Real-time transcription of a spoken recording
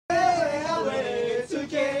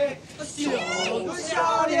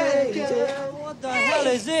What the hell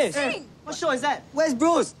is this? Hey, what show is that? Where's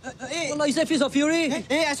Bruce? Well, is that Fist of Fury?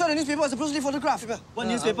 Hey, I saw the newspaper. It's a Bruce Lee photograph. What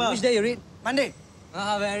newspaper? Which day you read? Monday.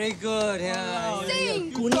 Ah, very good. Yeah.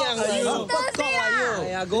 Sing! Kunyang lah you. Thursday lah!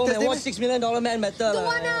 Yeah, go home and watch $6 Million Man better. Don't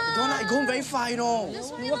wanna! Don't like going very far, you know.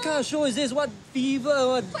 What kind of show is this? What fever?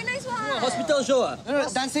 What? Quite nice one! Hospital show? No,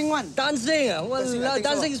 dancing one. Dancing?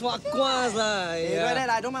 Dancing is for aquas. Hey, right there,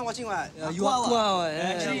 I don't mind watching what. You aqua.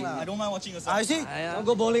 Actually, I don't mind watching yourself. I see. I'll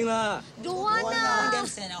go bowling lah. Don't wanna!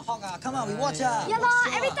 Come on, we watch ah. Yeah lah,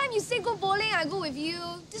 every time you say go bowling, I go with you.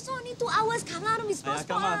 This one only 2 hours, come on, don't be smart.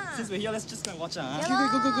 Come on, since we're here, let's just go and watch ah.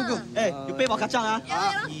 Go. Hey, you pay for kacang ah.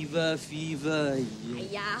 Yeah. Fever.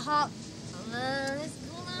 Aiya, hop. Come on, let's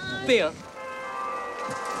go lah. Pay ah.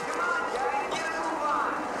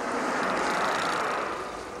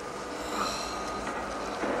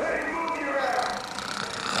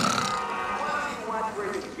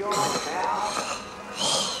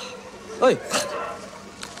 Oi!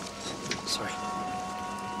 Sorry.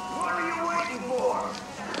 What are you waiting for?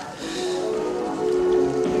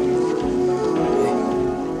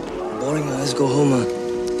 Boring, let's go home.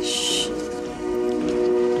 Shh.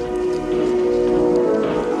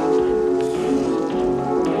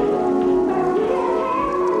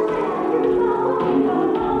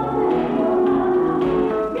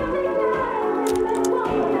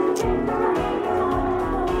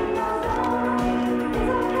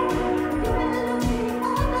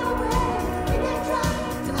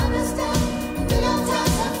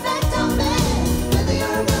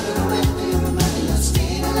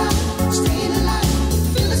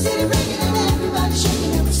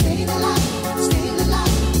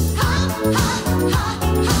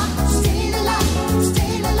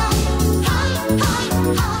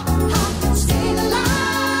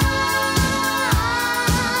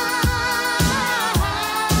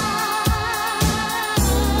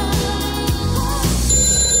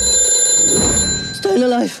 Staying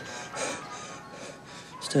alive.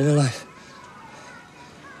 Staying alive.